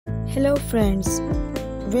Hello friends,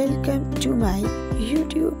 welcome to my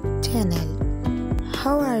YouTube channel.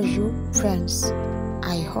 How are you friends?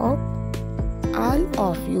 I hope all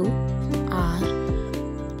of you are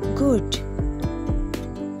good.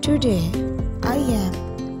 Today I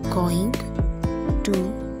am going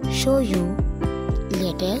to show you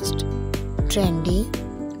latest, trendy,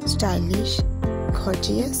 stylish,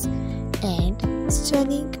 gorgeous and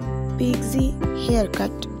stunning pixie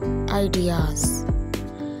haircut ideas.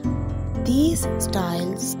 These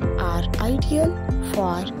styles are ideal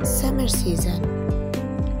for summer season.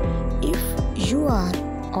 If you are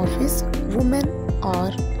office woman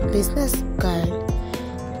or business girl,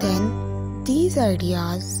 then these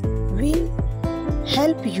ideas will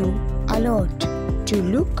help you a lot to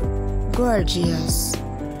look gorgeous.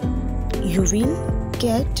 You will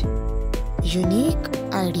get unique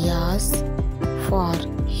ideas for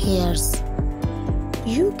hairs.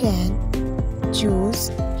 You can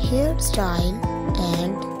choose hairstyle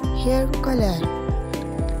and hair color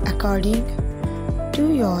according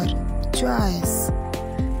to your choice.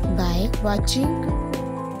 By watching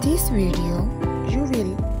this video, you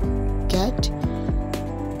will get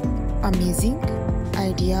amazing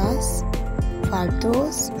ideas for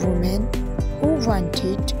those women who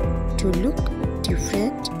wanted to look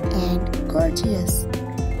different and gorgeous.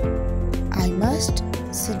 I must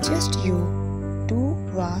suggest you to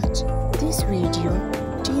watch this video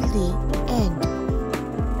till the end,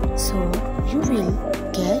 so you will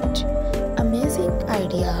get amazing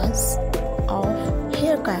ideas of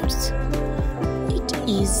haircuts. It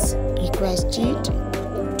is requested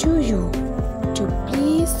to you to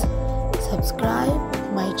please subscribe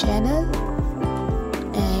my channel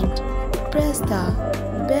and press the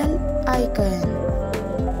bell icon,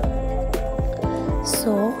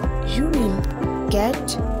 so you will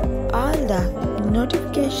get all the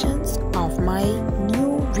notifications of my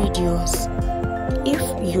new videos. If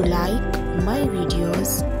you like my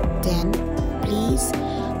videos, then please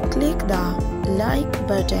click the like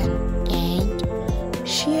button and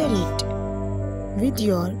share it with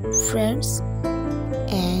your friends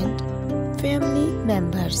and family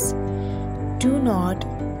members. Do not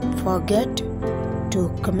forget to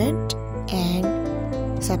comment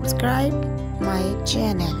and subscribe my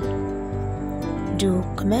channel. Do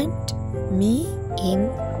comment me in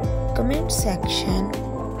comment section.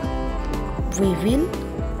 We will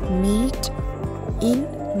meet in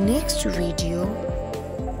next video.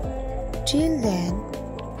 Till then,